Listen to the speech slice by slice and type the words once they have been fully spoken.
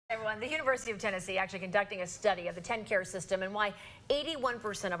Everyone, the University of Tennessee actually conducting a study of the TennCare system and why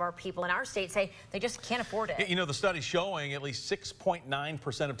 81% of our people in our state say they just can't afford it. You know, the study's showing at least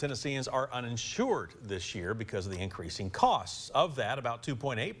 6.9% of Tennesseans are uninsured this year because of the increasing costs. Of that, about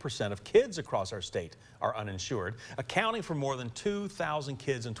 2.8% of kids across our state are uninsured, accounting for more than 2,000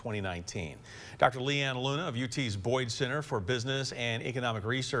 kids in 2019. Dr. Leanne Luna of UT's Boyd Center for Business and Economic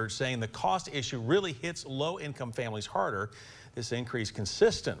Research saying the cost issue really hits low-income families harder. This increase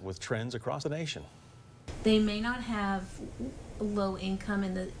consistent with trends across the nation. They may not have low income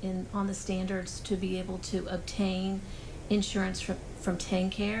on the standards to be able to obtain insurance from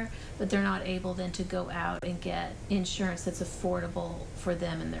TennCare, but they're not able then to go out and get insurance that's affordable for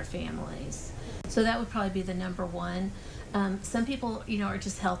them and their families. So that would probably be the number one. Some people, are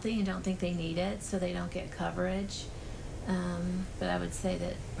just healthy and don't think they need it, so they don't get coverage. But I would say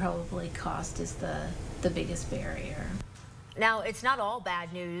that probably cost is the biggest barrier. Now, it's not all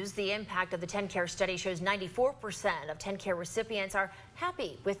bad news. The impact of the TennCare study shows 94% of TennCare recipients are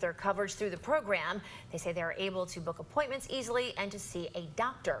happy with their coverage through the program. They say they are able to book appointments easily and to see a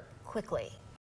doctor quickly.